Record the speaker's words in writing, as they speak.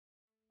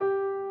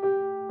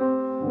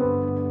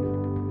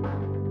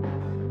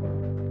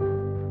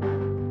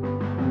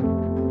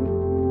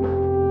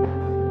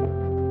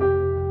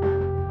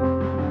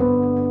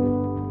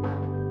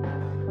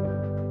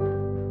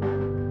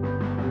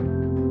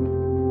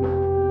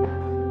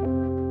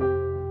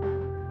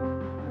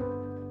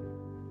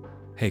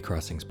Hey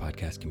Crossings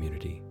podcast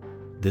community.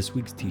 This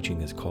week's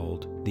teaching is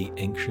called The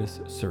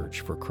Anxious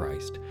Search for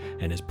Christ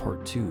and is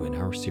part 2 in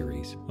our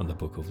series on the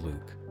book of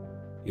Luke.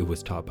 It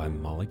was taught by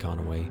Molly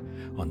Conaway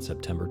on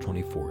September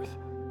 24th,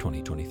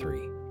 2023.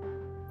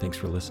 Thanks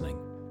for listening.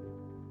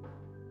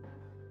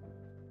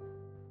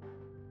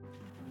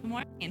 Good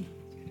morning.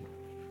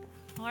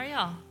 How are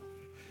y'all?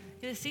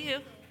 Good to see you.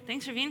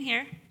 Thanks for being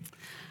here.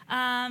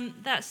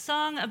 That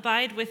song,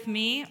 Abide With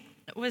Me,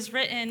 was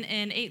written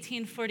in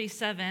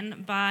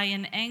 1847 by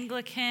an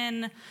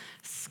Anglican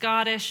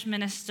Scottish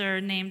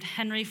minister named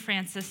Henry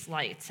Francis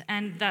Lyte.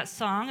 And that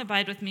song,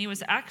 Abide With Me,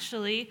 was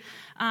actually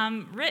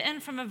written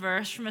from a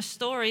verse from a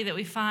story that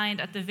we find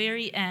at the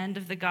very end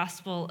of the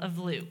Gospel of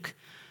Luke.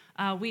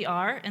 We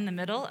are in the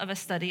middle of a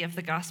study of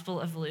the Gospel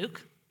of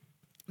Luke.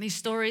 These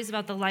stories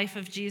about the life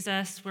of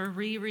Jesus, we're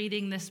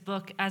rereading this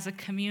book as a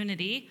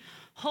community,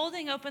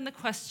 holding open the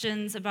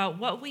questions about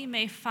what we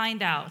may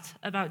find out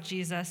about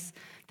Jesus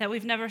that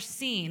we've never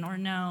seen or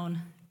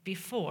known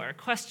before.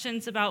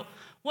 Questions about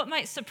what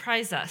might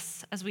surprise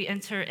us as we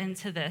enter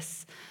into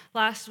this.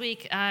 Last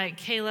week,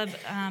 Caleb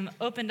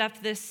opened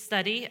up this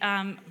study.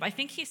 I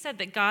think he said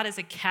that God is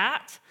a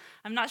cat.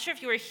 I'm not sure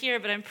if you were here,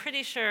 but I'm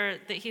pretty sure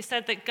that he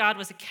said that God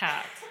was a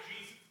cat.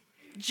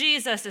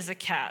 Jesus is a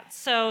cat.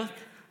 So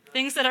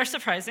things that are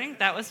surprising,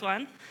 that was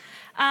one.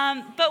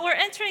 But we're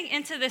entering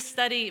into this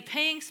study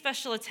paying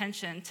special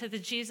attention to the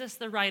Jesus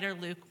the writer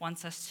Luke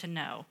wants us to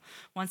know,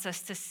 wants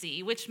us to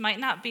see, which might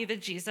not be the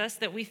Jesus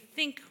that we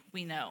think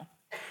we know.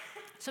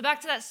 So back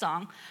to that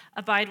song,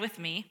 Abide With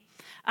Me.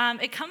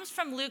 It comes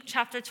from Luke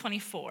chapter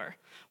 24.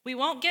 We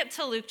won't get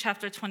to Luke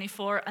chapter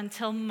 24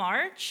 until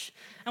March,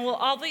 and we'll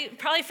all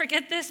probably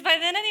forget this by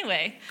then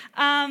anyway.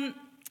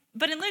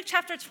 But in Luke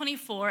chapter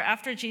 24,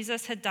 after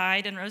Jesus had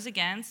died and rose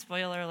again,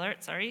 spoiler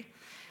alert, sorry,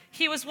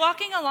 he was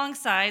walking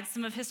alongside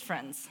some of his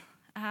friends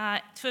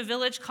to a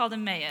village called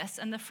Emmaus,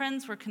 and the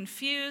friends were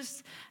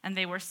confused and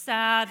they were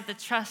sad. The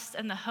trust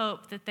and the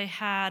hope that they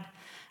had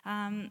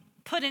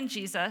put in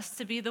Jesus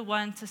to be the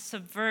one to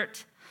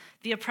subvert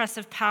the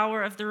oppressive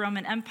power of the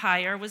Roman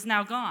Empire was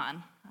now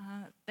gone.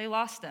 They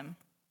lost him.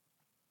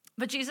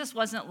 But Jesus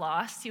wasn't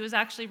lost. He was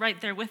actually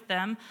right there with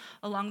them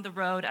along the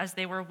road as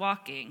they were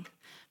walking.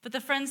 But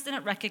the friends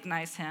didn't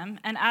recognize him,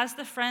 and as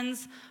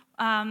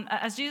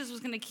Jesus was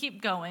going to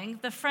keep going,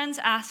 the friends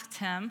asked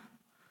him,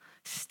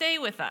 "Stay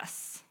with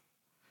us,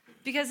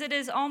 because it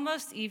is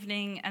almost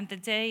evening and the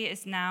day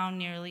is now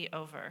nearly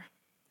over."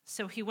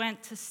 So he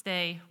went to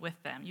stay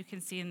with them. You can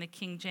see in the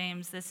King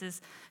James,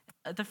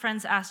 the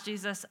friends asked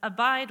Jesus,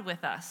 "Abide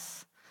with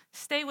us,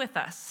 stay with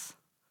us."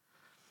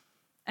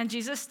 And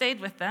Jesus stayed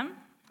with them.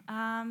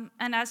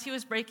 And as he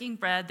was breaking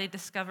bread, they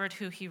discovered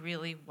who he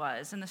really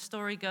was. And the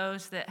story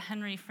goes that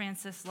Henry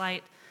Francis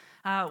Lyte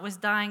was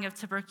dying of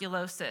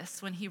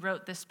tuberculosis when he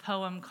wrote this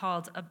poem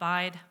called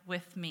Abide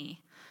With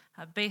Me,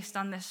 based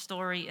on this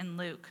story in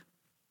Luke.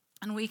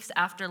 And weeks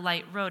after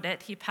Lyte wrote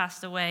it, he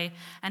passed away,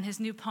 and his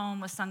new poem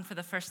was sung for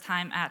the first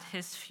time at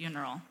his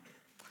funeral.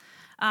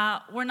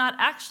 We're not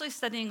actually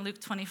studying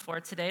Luke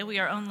 24 today. We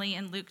are only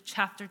in Luke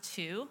chapter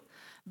 2.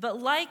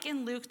 But like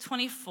in Luke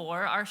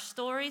 24, our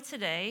story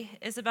today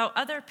is about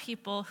other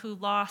people who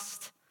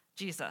lost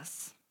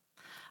Jesus,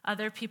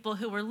 other people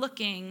who were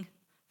looking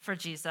for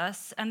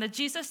Jesus, and the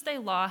Jesus they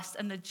lost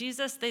and the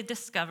Jesus they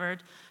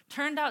discovered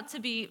turned out to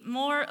be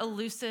more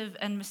elusive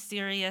and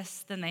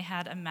mysterious than they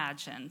had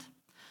imagined.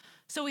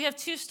 So we have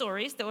two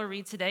stories that we'll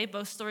read today.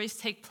 Both stories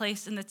take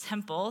place in the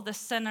temple, the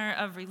center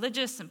of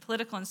religious and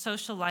political and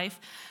social life,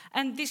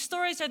 and these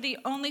stories are the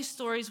only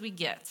stories we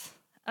get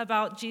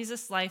about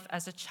Jesus' life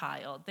as a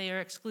child. They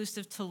are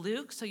exclusive to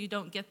Luke, so you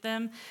don't get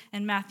them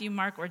in Matthew,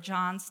 Mark, or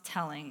John's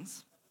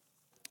tellings.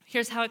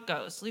 Here's how it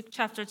goes. Luke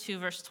chapter 2,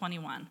 verse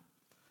 21.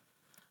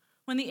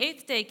 When the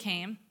 8th day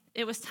came,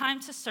 it was time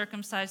to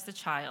circumcise the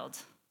child,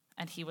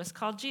 and he was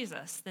called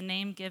Jesus, the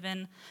name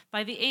given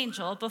by the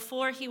angel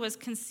before he was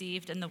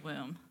conceived in the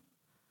womb.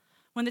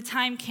 When the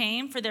time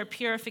came for their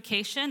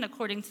purification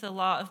according to the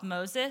law of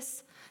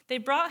Moses, they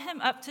brought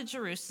him up to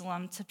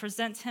Jerusalem to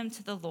present him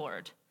to the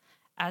Lord.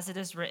 As it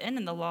is written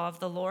in the law of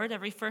the Lord,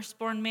 every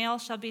firstborn male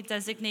shall be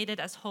designated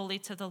as holy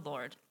to the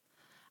Lord.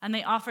 And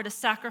they offered a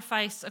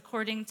sacrifice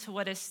according to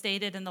what is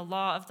stated in the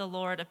law of the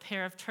Lord, a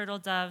pair of turtle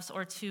doves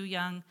or 2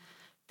 young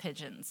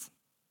pigeons.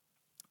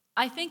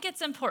 I think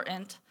it's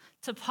important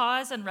to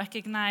pause and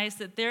recognize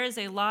that there is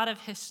a lot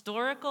of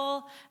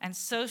historical and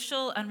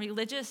social and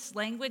religious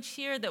language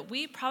here that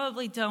we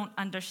probably don't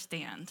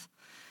understand.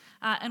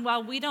 And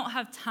while we don't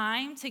have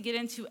time to get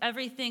into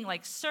everything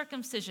like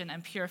circumcision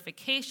and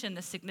purification,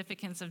 the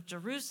significance of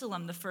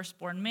Jerusalem, the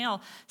firstborn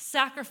male,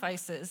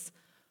 sacrifices,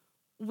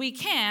 we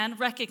can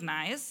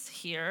recognize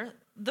here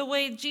the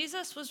way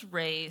Jesus was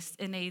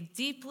raised in a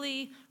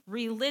deeply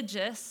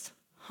religious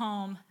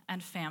home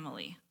and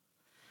family.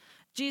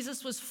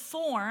 Jesus was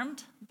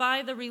formed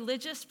by the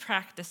religious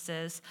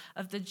practices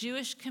of the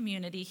Jewish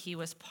community he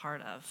was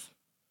part of.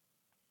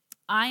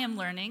 I am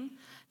learning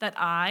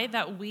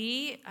that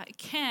we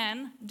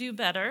can do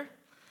better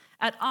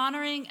at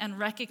honoring and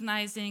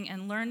recognizing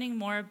and learning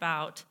more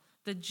about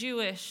the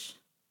Jewish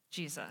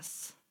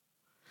Jesus,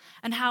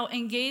 and how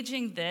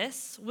engaging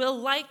this will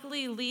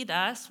likely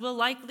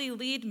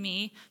lead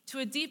me to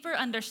a deeper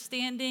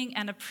understanding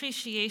and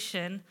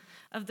appreciation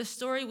of the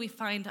story we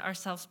find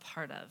ourselves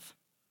part of.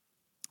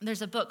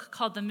 There's a book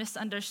called The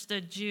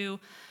Misunderstood Jew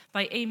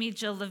by Amy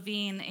Jill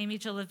Levine. Amy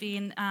Jill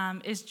Levine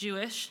is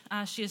Jewish.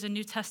 She is a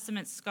New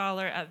Testament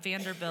scholar at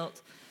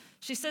Vanderbilt.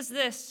 She says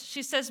this,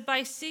 she says,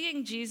 by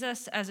seeing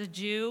Jesus as a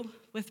Jew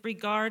with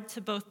regard to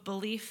both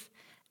belief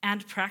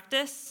and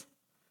practice,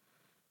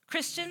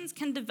 Christians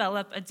can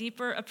develop a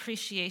deeper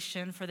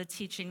appreciation for the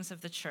teachings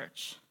of the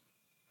church.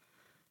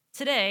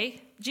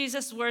 Today,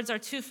 Jesus' words are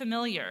too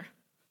familiar,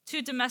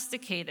 too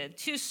domesticated,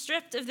 too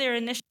stripped of their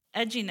initial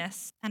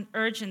edginess and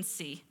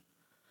urgency.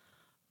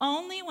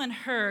 Only when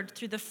heard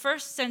through the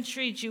first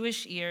century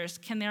Jewish ears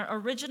can their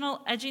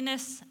original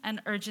edginess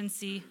and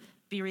urgency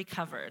be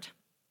recovered.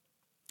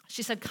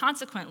 She said,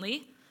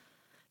 consequently,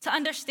 to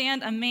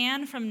understand a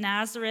man from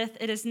Nazareth,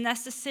 it is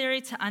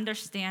necessary to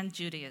understand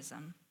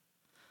Judaism.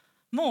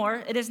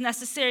 More, it is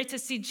necessary to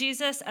see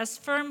Jesus as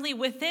firmly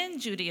within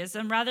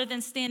Judaism rather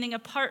than standing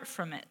apart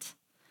from it.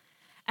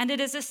 And it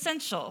is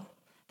essential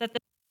that the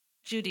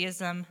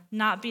Judaism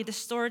not be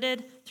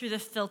distorted through the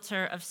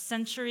filter of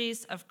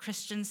centuries of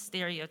Christian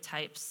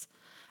stereotypes.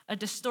 A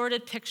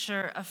distorted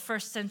picture of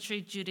first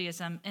century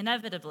Judaism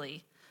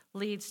inevitably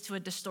leads to a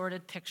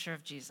distorted picture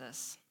of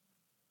Jesus.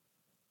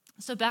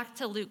 So back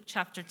to Luke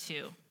chapter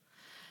 2.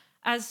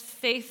 As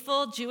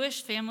faithful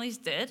Jewish families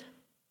did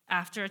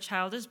after a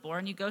child is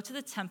born, you go to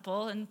the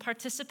temple and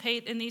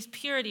participate in these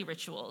purity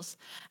rituals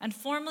and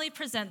formally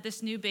present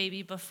this new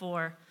baby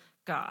before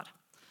God.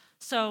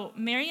 So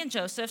Mary and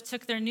Joseph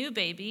took their new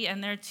baby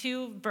and their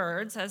two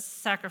birds as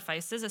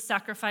sacrifices, a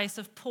sacrifice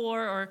of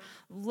poor or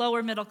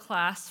lower middle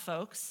class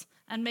folks,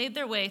 and made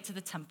their way to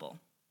the temple.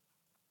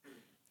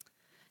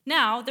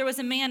 Now there was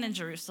a man in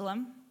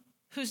Jerusalem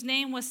whose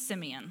name was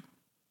Simeon.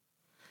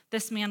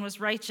 This man was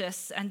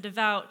righteous and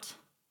devout,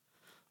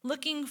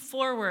 looking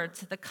forward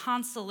to the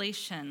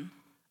consolation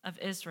of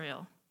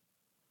Israel.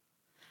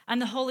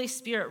 And the Holy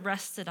Spirit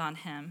rested on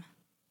him.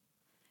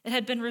 It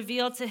had been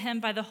revealed to him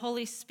by the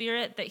Holy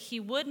Spirit that he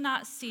would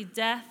not see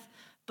death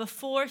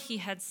before he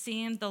had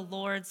seen the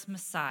Lord's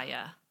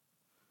Messiah.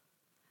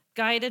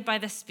 Guided by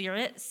the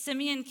Spirit,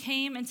 Simeon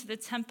came into the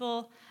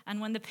temple,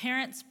 and when the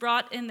parents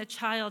brought in the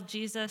child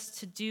Jesus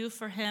to do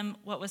for him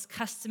what was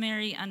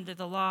customary under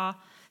the law,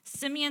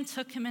 Simeon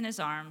took him in his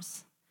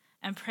arms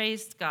and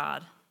praised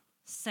God,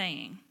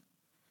 saying,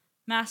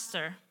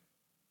 Master,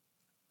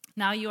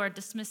 now you are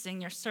dismissing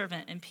your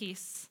servant in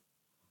peace,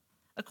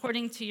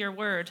 according to your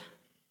word.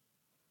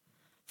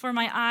 For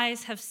my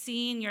eyes have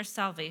seen your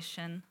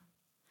salvation,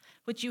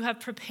 which you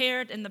have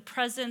prepared in the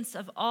presence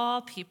of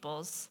all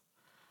peoples,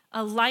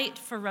 a light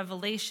for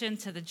revelation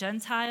to the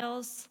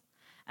Gentiles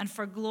and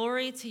for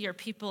glory to your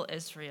people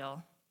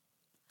Israel.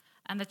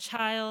 And the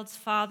child's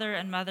father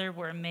and mother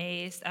were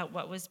amazed at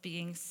what was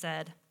being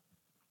said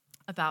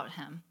about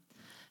him.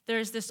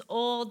 There's this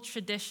old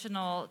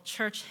traditional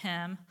church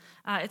hymn.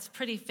 It's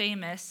pretty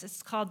famous.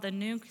 It's called the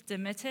Nunc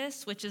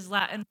Dimittis, which is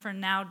Latin for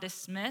now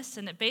dismiss,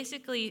 and it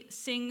basically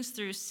sings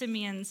through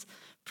Simeon's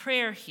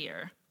prayer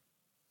here.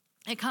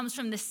 It comes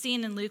from the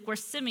scene in Luke where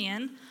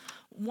Simeon,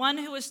 one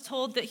who was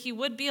told that he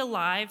would be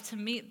alive to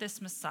meet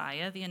this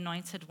Messiah, the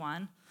anointed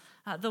one,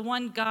 the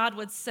one God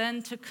would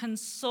send to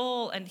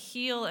console and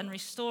heal and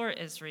restore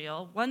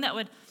Israel, one that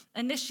would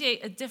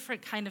initiate a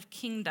different kind of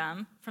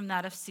kingdom from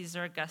that of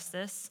Caesar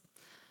Augustus.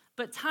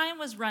 But time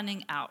was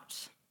running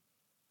out.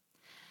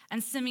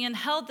 And Simeon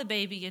held the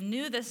baby and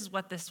knew this is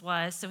what this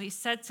was, so he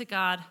said to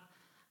God,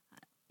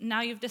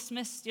 now you've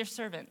dismissed your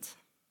servant.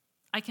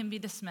 I can be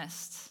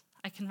dismissed.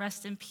 I can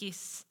rest in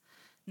peace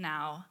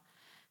now.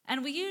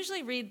 And we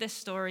usually read this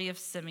story of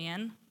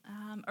Simeon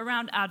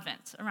around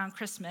Advent, around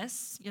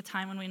Christmas, a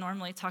time when we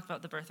normally talk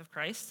about the birth of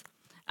Christ.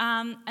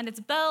 And it's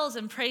bells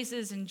and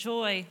praises and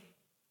joy.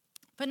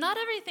 But not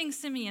everything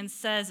Simeon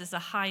says is a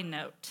high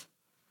note.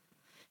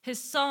 His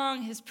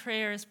song, his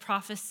prayer, his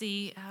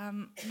prophecy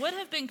would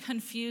have been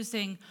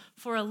confusing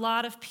for a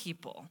lot of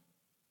people.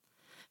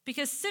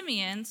 Because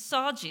Simeon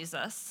saw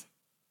Jesus,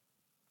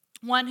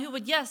 one who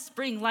would, yes,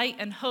 bring light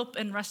and hope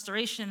and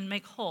restoration and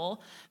make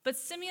whole, but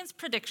Simeon's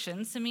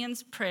prediction,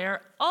 Simeon's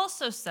prayer,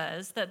 also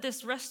says that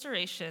this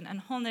restoration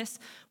and wholeness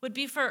would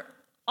be for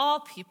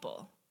all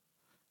people,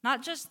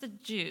 not just the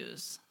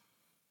Jews.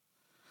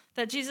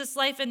 That Jesus'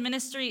 life and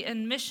ministry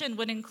and mission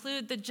would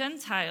include the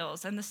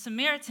Gentiles and the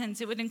Samaritans.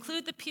 It would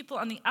include the people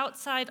on the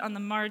outside, on the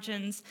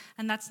margins,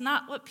 and that's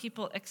not what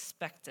people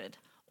expected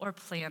or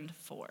planned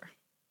for.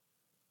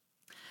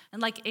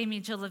 And like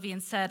Amy Jill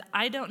Levine said,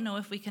 I don't know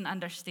if we can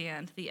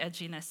understand the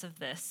edginess of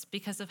this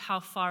because of how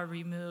far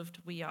removed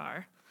we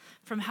are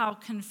from how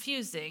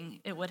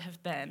confusing it would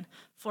have been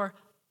for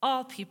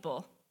all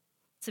people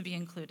to be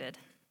included.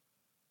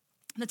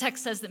 The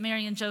text says that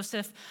Mary and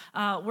Joseph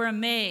were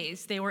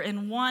amazed. They were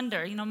in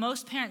wonder. You know,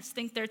 most parents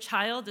think their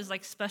child is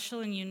like special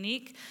and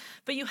unique,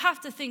 but you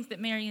have to think that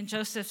Mary and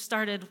Joseph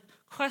started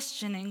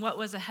questioning what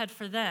was ahead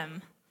for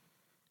them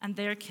and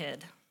their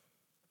kid.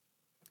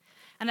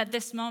 And at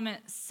this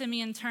moment,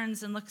 Simeon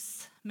turns and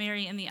looks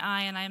Mary in the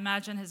eye, and I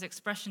imagine his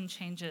expression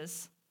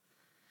changes.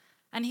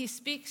 And he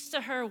speaks to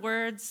her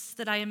words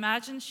that I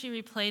imagine she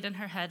replayed in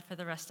her head for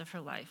the rest of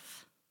her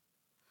life.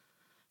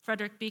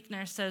 Frederick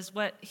Buechner says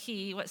what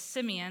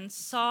Simeon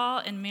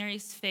saw in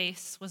Mary's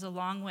face was a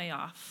long way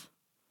off,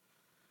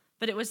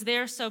 but it was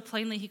there so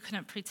plainly he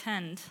couldn't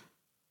pretend.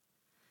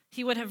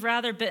 He would have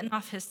rather bitten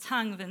off his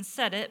tongue than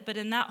said it, but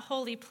in that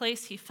holy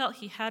place he felt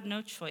he had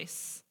no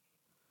choice.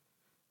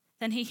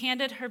 Then he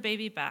handed her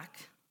baby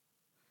back,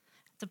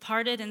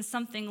 departed in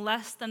something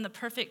less than the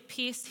perfect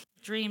peace he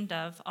dreamed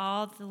of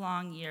all the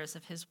long years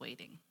of his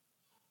waiting.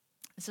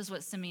 This is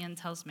what Simeon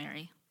tells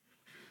Mary.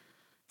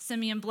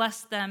 Simeon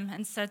blessed them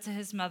and said to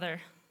his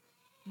mother,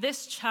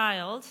 "This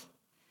child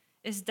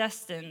is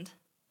destined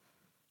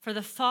for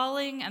the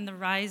falling and the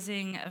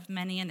rising of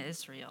many in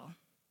Israel,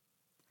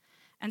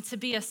 and to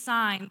be a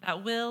sign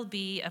that will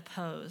be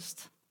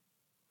opposed,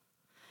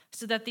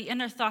 so that the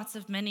inner thoughts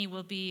of many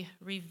will be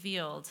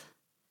revealed,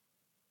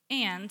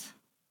 and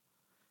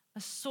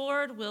a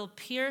sword will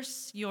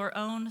pierce your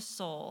own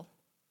soul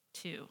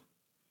too,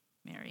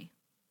 Mary."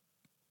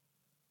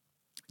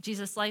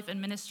 Jesus' life and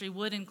ministry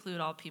would include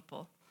all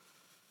people.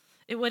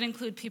 It would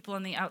include people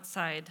on the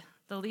outside,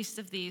 the least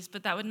of these,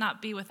 but that would not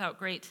be without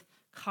great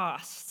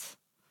cost.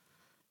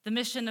 The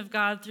mission of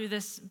God through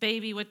this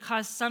baby would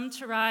cause some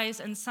to rise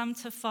and some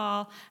to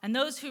fall, and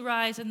those who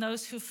rise and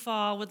those who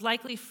fall would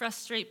likely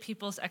frustrate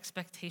people's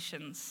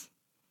expectations.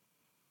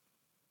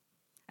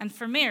 And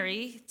for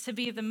Mary, to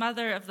be the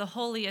mother of the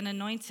Holy and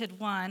Anointed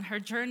One, her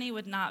journey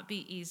would not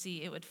be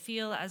easy. It would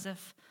feel as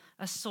if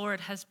a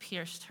sword has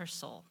pierced her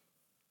soul.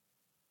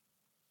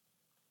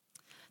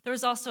 There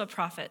was also a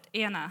prophet,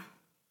 Anna,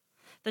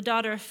 the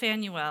daughter of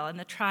Phanuel in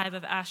the tribe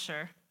of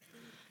Asher.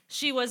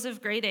 She was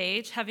of great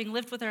age, having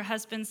lived with her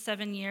husband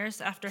 7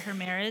 years after her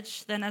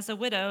marriage, then as a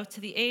widow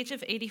to the age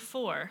of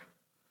 84.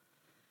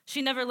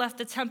 She never left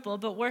the temple,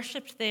 but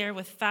worshiped there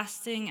with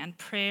fasting and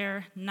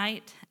prayer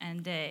night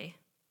and day.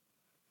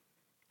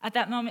 At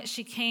that moment,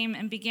 she came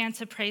and began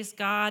to praise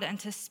God and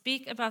to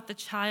speak about the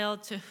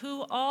child to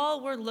who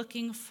all were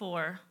looking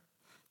for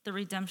the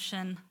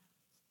redemption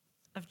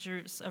of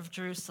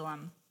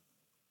Jerusalem.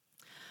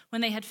 When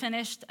they had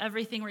finished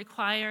everything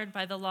required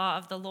by the law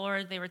of the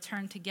Lord, they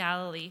returned to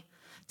Galilee,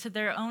 to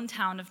their own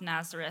town of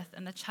Nazareth,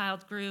 and the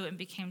child grew and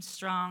became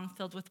strong,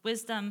 filled with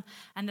wisdom,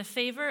 and the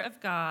favor of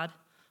God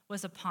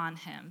was upon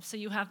him. So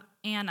you have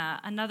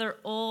Anna, another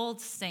old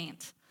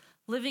saint,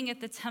 living at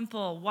the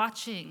temple,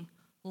 watching,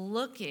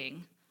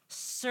 looking,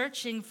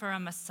 searching for a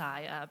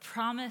Messiah, a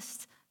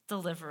promised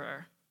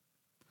deliverer,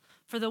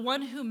 for the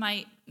one who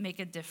might make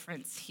a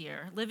difference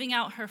here, living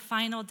out her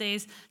final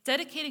days,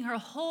 dedicating her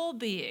whole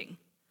being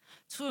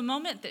to a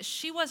moment that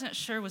she wasn't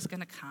sure was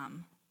going to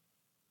come.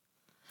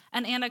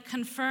 And Anna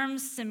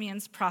confirms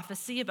Simeon's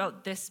prophecy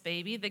about this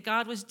baby, that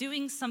God was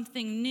doing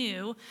something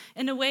new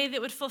in a way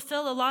that would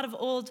fulfill a lot of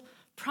old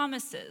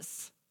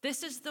promises.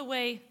 This is the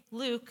way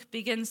Luke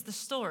begins the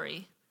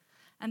story.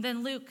 And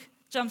then Luke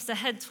jumps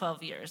ahead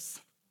 12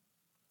 years.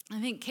 I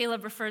think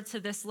Caleb referred to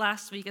this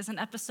last week as an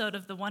episode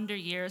of the Wonder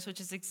Years, which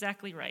is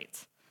exactly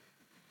right.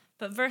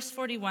 But verse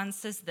 41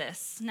 says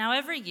this: "Now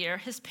every year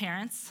his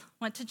parents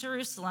went to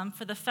Jerusalem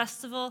for the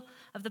festival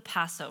of the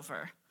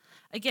Passover."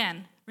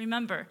 Again,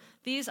 remember,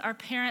 these are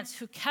parents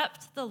who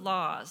kept the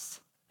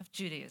laws of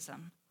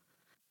Judaism.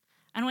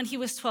 "And when he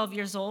was 12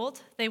 years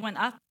old, they went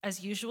up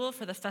as usual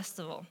for the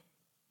festival.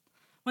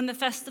 When the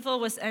festival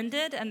was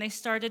ended and they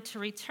started to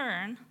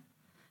return,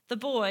 the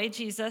boy,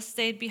 Jesus,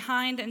 stayed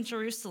behind in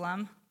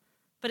Jerusalem,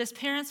 but his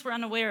parents were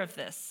unaware of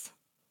this.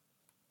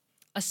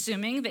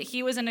 Assuming that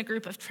he was in a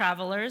group of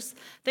travelers,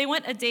 they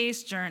went a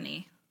day's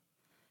journey.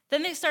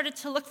 Then they started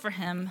to look for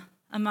him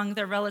among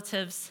their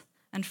relatives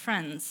and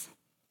friends.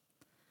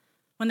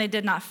 When they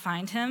did not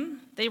find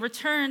him, they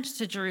returned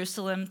to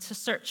Jerusalem to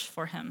search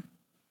for him.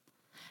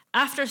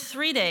 After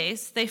 3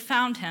 days, they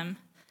found him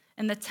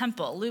in the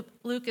temple."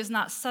 Luke is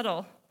not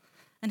subtle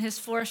in his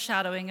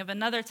foreshadowing of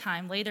another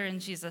time later in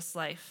Jesus'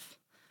 life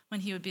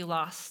when he would be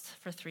lost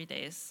for 3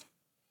 days.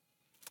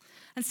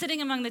 "And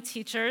sitting among the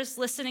teachers,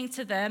 listening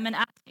to them and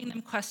asking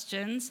them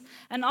questions,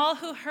 and all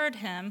who heard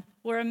him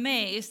were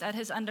amazed at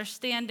his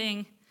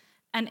understanding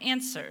and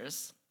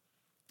answers."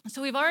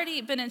 So we've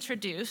already been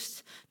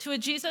introduced to a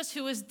Jesus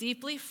who was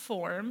deeply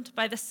formed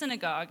by the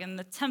synagogue and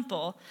the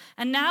temple,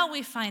 and now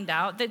we find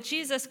out that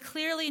Jesus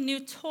clearly knew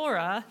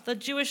Torah, the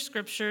Jewish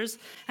scriptures,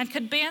 and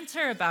could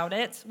banter about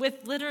it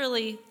with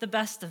literally the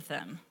best of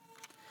them.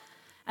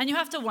 And you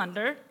have to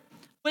wonder,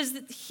 was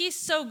he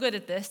so good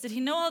at this? Did he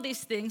know all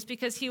these things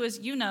because he was,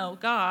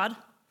 God?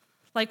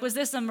 Like, was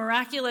this a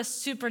miraculous,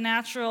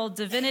 supernatural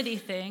divinity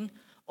thing?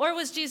 Or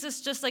was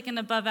Jesus just like an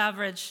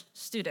above-average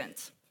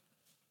student?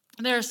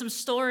 There are some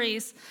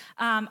stories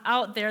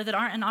out there that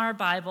aren't in our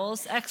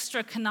Bibles.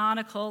 Extra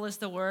canonical is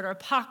the word, or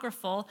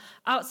apocryphal,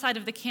 outside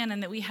of the canon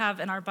that we have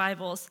in our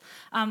Bibles.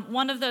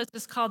 One of those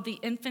is called the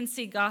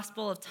Infancy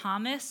Gospel of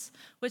Thomas,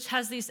 which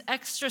has these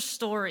extra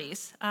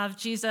stories of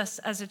Jesus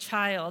as a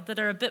child that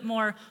are a bit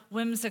more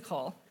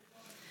whimsical.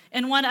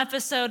 In one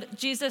episode,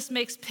 Jesus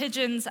makes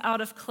pigeons out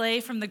of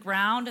clay from the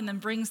ground and then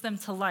brings them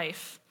to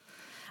life.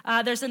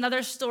 There's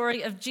another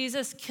story of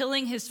Jesus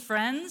killing his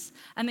friends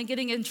and then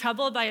getting in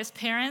trouble by his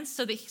parents,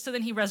 so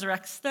then he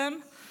resurrects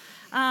them.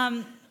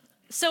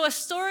 So a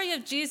story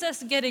of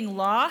Jesus getting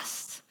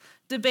lost,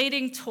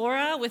 debating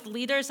Torah with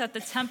leaders at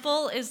the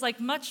temple is like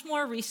much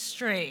more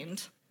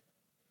restrained.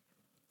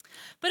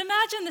 But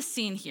imagine the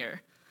scene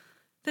here.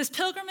 This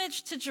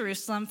pilgrimage to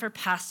Jerusalem for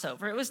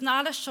Passover, it was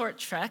not a short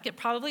trek. It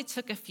probably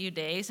took a few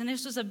days, and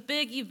this was a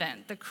big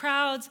event. The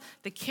crowds,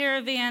 the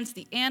caravans,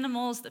 the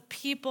animals, the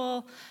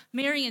people,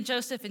 Mary and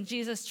Joseph and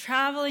Jesus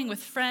traveling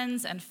with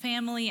friends and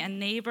family and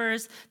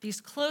neighbors,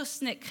 these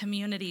close-knit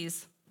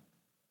communities.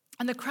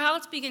 And the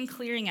crowds begin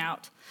clearing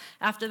out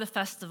after the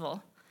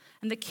festival,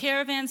 and the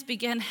caravans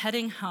begin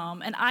heading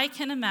home. And I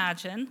can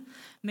imagine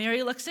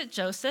Mary looks at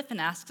Joseph and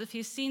asks if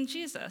he's seen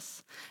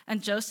Jesus.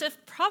 And Joseph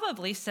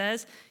probably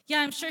says,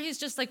 yeah, I'm sure he's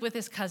just like with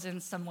his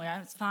cousins somewhere.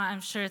 It's fine.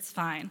 I'm sure it's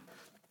fine.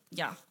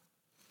 Yeah.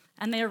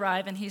 And they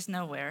arrive and he's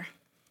nowhere.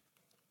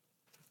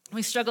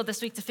 We struggled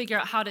this week to figure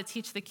out how to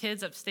teach the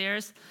kids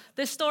upstairs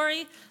this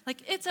story.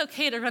 Like, it's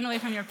okay to run away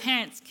from your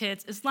parents,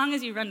 kids, as long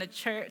as you run to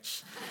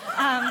church.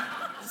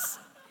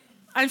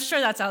 I'm sure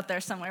that's out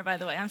there somewhere, by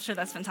the way. I'm sure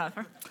that's been taught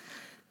for.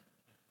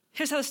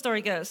 Here's how the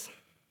story goes.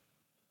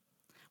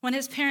 When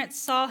his parents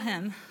saw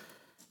him,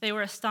 they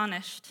were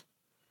astonished.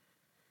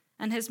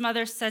 And his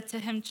mother said to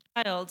him,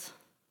 "Child,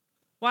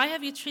 why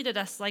have you treated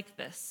us like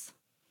this?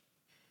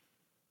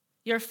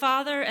 Your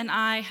father and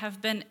I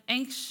have been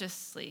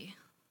anxiously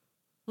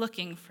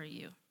looking for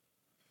you."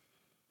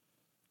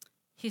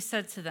 He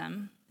said to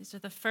them, these are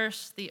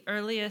the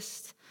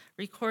earliest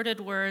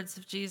recorded words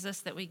of Jesus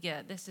that we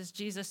get. This is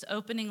Jesus'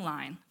 opening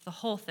line, the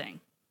whole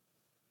thing.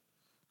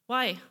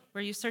 "Why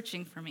were you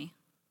searching for me?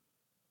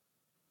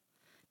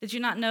 Did you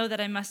not know that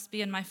I must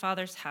be in my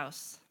Father's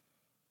house?"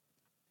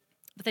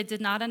 But they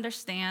did not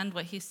understand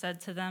what he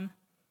said to them.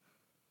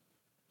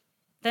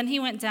 Then he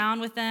went down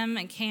with them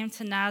and came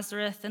to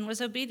Nazareth and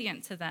was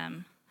obedient to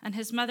them. And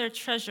his mother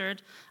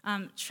treasured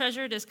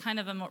is kind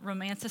of a more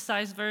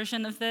romanticized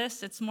version of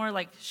this. It's more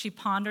like she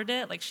pondered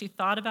it, like she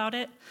thought about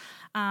it.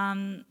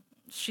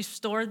 She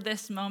stored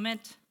this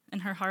moment in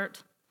her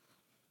heart.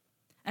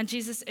 And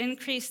Jesus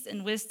increased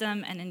in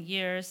wisdom and in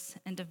years,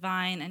 in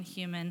divine and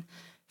human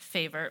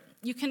favor.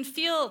 You can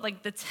feel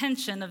like the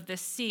tension of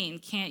this scene,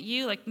 can't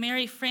you? Like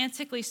Mary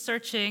frantically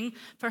searching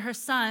for her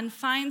son,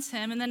 finds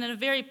him, and then in a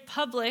very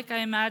public, I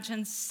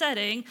imagine,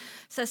 setting,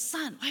 says,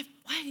 "Son, why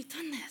have you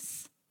done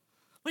this?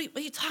 What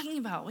are you talking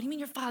about? What do you mean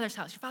your father's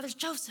house? Your father's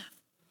Joseph."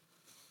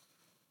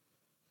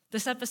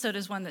 This episode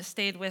is one that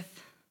stayed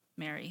with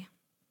Mary.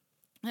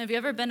 Have you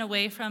ever been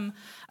away from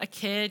a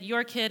kid,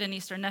 your kid, a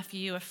niece or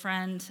nephew, a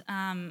friend,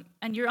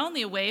 and you're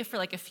only away for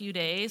like a few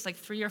days, like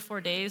 3 or 4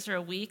 days or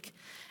a week,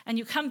 and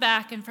you come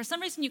back, and for some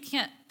reason you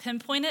can't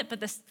pinpoint it, but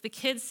the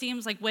kid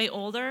seems like way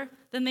older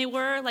than they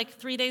were like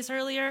 3 days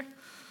earlier?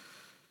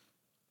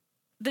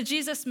 The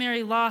Jesus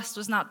Mary lost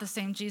was not the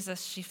same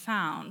Jesus she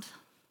found.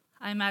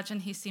 I imagine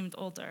he seemed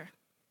older.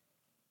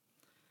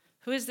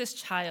 Who is this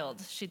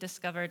child she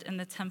discovered in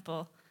the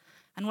temple,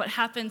 and what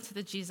happened to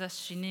the Jesus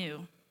she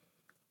knew?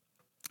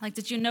 Like,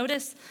 did you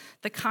notice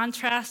the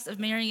contrast of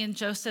Mary and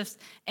Joseph's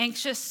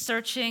anxious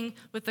searching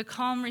with the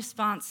calm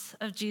response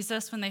of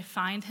Jesus when they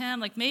find him?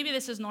 Like, maybe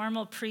this is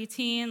normal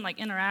preteen, like,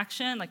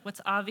 interaction, like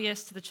what's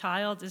obvious to the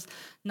child is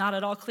not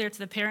at all clear to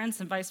the parents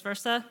and vice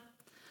versa.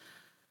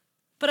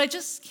 But I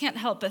just can't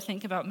help but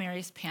think about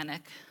Mary's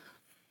panic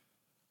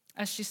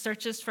as she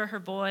searches for her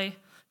boy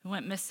who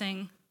went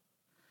missing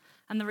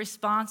and the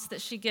response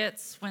that she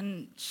gets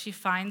when she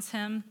finds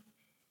him.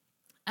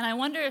 And I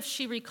wonder if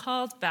she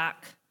recalled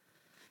back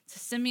to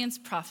Simeon's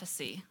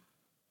prophecy,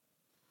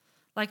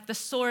 like the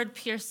sword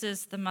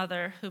pierces the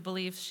mother who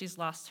believes she's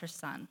lost her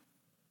son.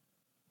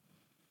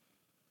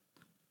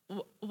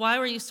 "Why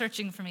were you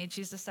searching for me?"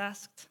 Jesus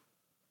asked.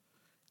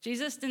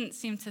 Jesus didn't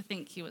seem to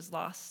think he was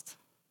lost.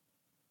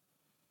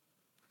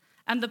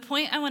 And the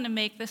point I want to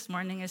make this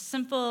morning is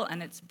simple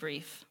and it's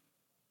brief.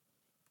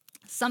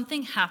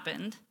 Something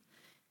happened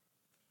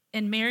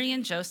in Mary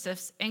and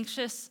Joseph's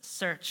anxious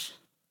search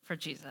for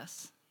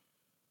Jesus.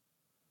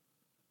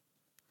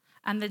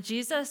 And the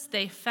Jesus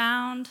they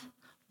found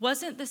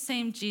wasn't the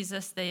same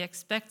Jesus they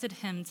expected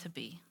him to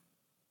be.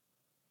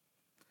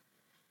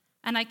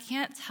 And I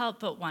can't help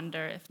but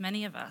wonder if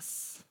many of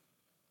us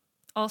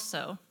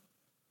also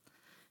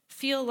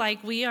feel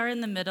like we are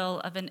in the middle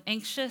of an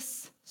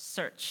anxious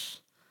search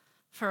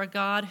for a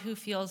God who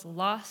feels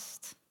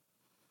lost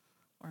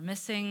or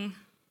missing,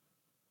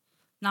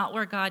 not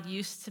where God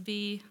used to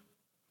be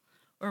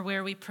or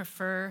where we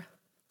prefer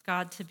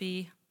God to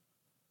be.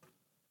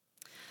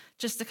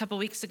 Just a couple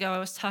weeks ago, I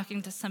was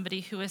talking to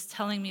somebody who was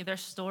telling me their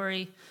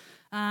story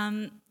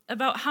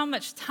about how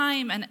much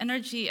time and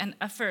energy and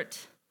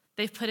effort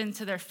they've put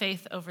into their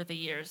faith over the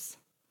years.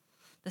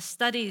 The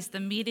studies,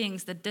 the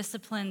meetings, the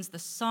disciplines, the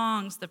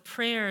songs, the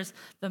prayers,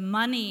 the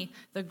money,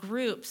 the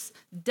groups,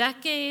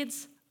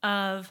 decades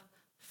of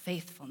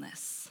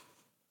faithfulness.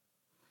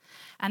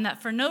 and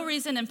that for no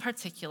reason in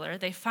particular,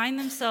 they find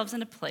themselves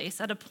in a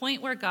place at a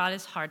point where God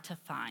is hard to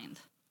find.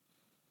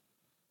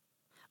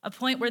 A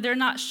point where they're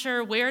not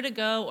sure where to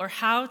go or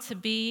how to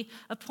be,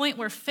 a point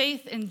where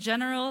faith in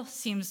general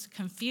seems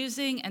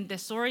confusing and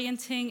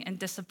disorienting and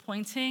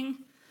disappointing.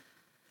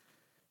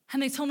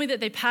 And they told me that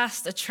they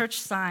passed a church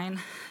sign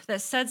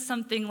that said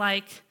something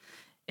like,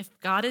 "If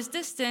God is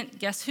distant,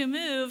 guess who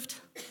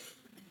moved?"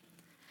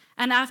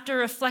 And after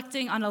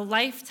reflecting on a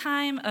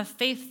lifetime of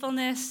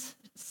faithfulness,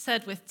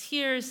 said with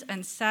tears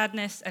and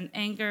sadness and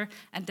anger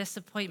and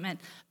disappointment,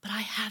 "But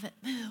I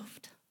haven't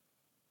moved."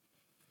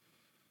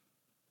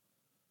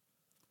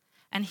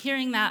 And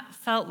hearing that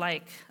felt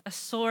like a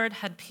sword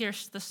had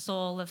pierced the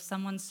soul of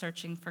someone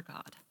searching for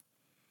God.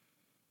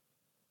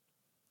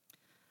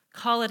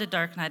 Call it a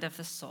dark night of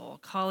the soul.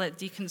 Call it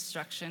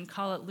deconstruction.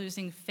 Call it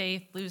losing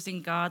faith,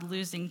 losing God,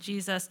 losing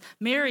Jesus.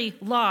 Mary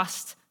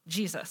lost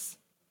Jesus.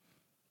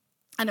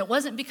 And it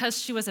wasn't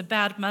because she was a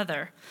bad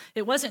mother.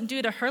 It wasn't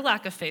due to her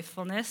lack of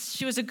faithfulness.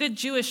 She was a good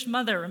Jewish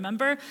mother,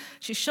 remember?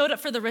 She showed up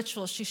for the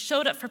rituals. She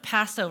showed up for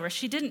Passover.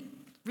 She didn't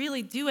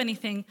really do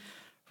anything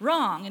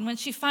wrong. And when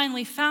she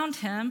finally found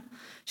him,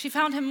 she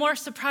found him more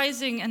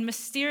surprising and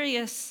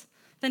mysterious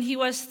than he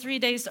was 3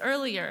 days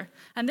earlier.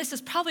 And this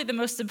is probably the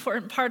most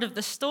important part of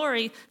the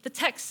story. The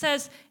text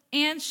says,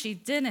 "And she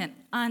didn't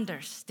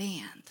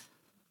understand."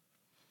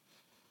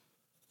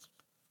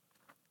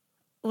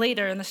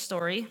 Later in the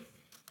story,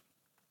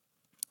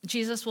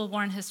 Jesus will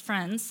warn his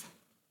friends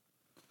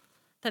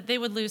that they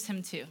would lose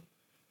him too,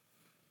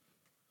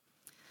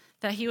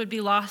 that he would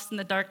be lost in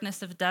the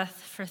darkness of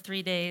death for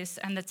 3 days.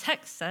 And the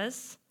text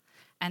says,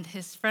 "And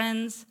his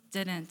friends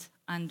didn't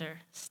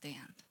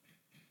understand."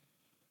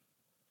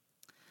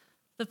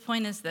 The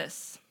point is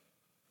this: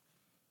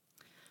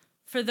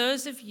 for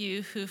those of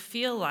you who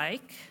feel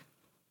like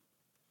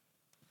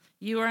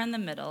you are in the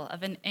middle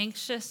of an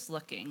anxious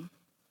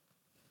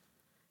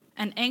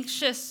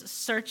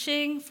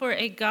searching for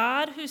a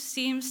God who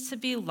seems to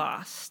be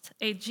lost,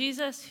 a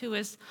Jesus who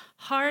is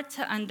hard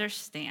to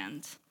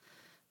understand,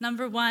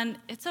 number one,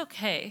 it's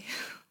okay.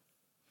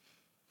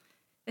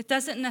 It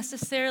doesn't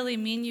necessarily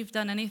mean you've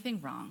done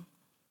anything wrong.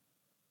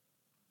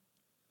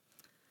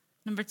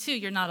 Number two,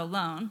 you're not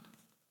alone.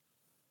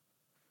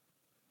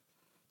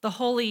 The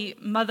Holy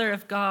Mother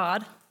of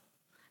God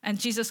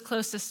and Jesus'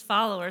 closest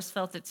followers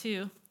felt it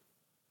too.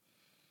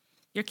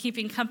 You're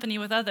keeping company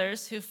with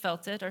others who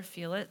felt it or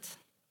feel it.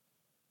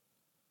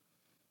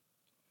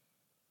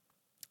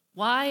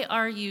 "Why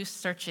are you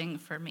searching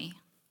for me?"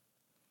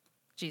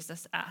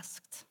 Jesus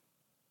asked.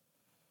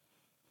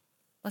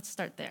 Let's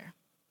start there.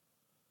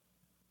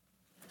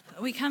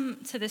 We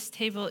come to this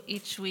table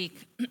each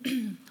week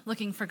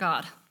looking for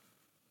God,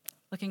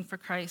 looking for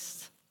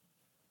Christ.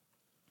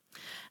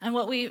 And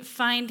what we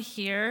find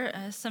here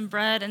is some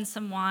bread and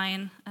some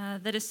wine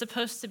that is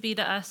supposed to be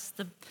to us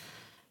the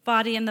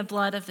body and the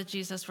blood of the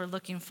Jesus we're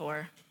looking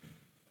for.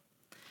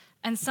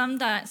 And some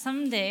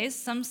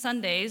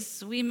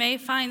Sundays, we may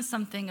find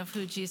something of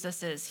who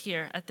Jesus is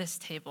here at this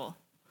table.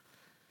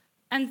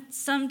 And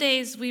some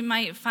days we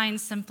might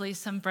find simply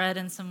some bread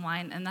and some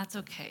wine, and that's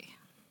okay.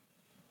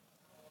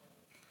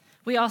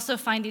 We also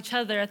find each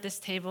other at this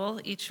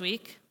table each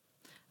week,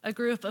 a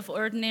group of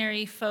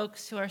ordinary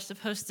folks who are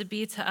supposed to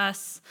be to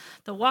us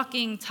the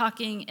walking,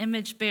 talking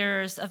image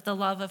bearers of the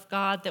love of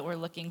God that we're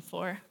looking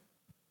for.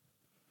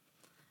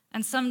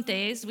 And some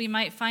days we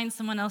might find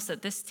someone else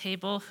at this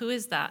table who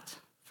is that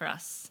for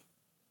us,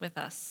 with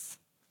us.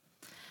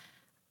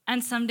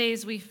 And some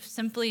days we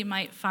simply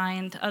might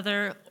find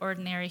other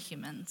ordinary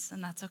humans,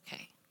 and that's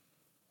okay.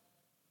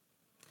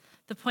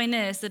 The point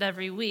is that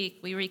every week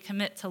we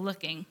recommit to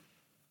looking.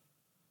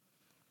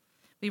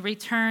 We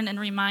return and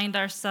remind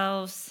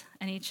ourselves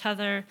and each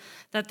other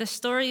that the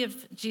story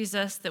of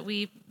Jesus that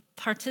we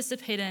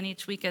participate in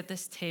each week at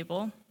this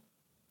table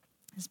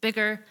is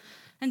bigger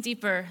and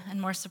deeper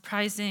and more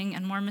surprising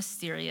and more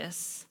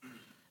mysterious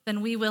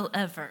than we will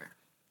ever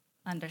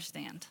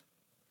understand.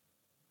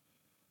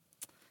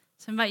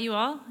 So I invite you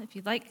all, if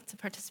you'd like to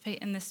participate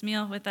in this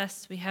meal with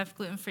us, we have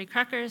gluten-free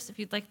crackers. If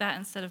you'd like that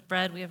instead of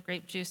bread, we have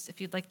grape juice.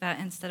 If you'd like that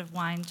instead of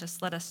wine,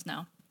 just let us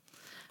know.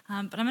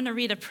 But I'm going to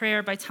read a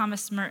prayer by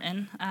Thomas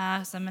Merton,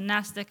 who's a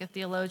monastic, a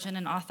theologian,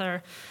 and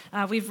author.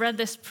 We've read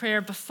this prayer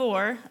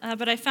before,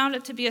 but I found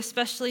it to be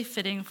especially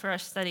fitting for our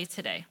study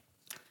today.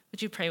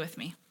 Would you pray with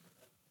me?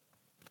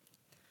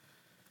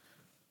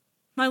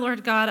 My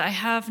Lord God, I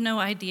have no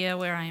idea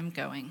where I am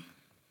going.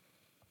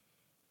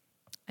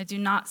 I do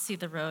not see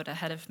the road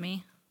ahead of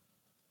me.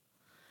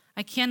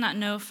 I cannot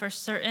know for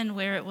certain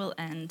where it will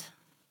end,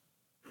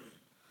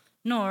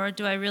 nor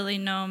do I really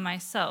know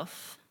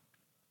myself.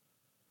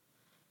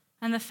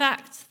 And the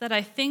fact that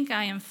I think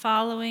I am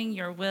following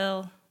your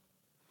will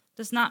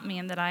does not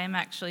mean that I am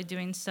actually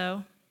doing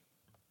so.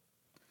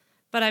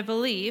 But I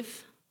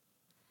believe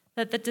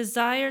that the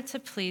desire to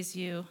please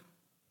you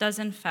does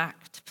in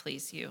fact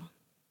please you.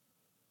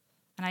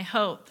 And I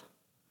hope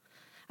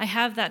I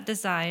have that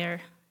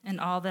desire in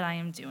all that I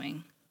am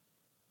doing.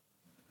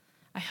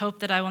 I hope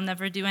that I will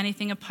never do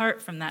anything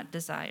apart from that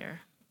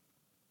desire.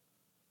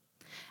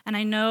 And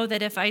I know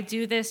that if I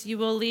do this, you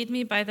will lead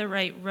me by the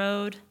right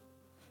road,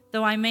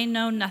 though I may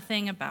know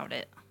nothing about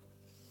it.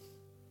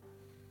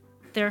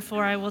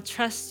 Therefore, I will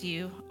trust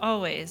you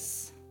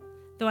always,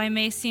 though I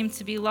may seem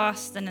to be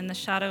lost and in the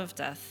shadow of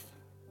death.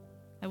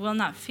 I will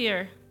not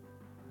fear,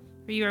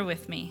 for you are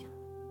with me,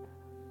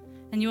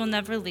 and you will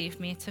never leave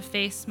me to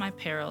face my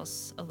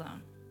perils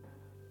alone.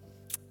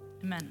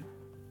 Amen.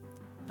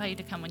 I invite you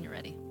to come when you're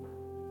ready.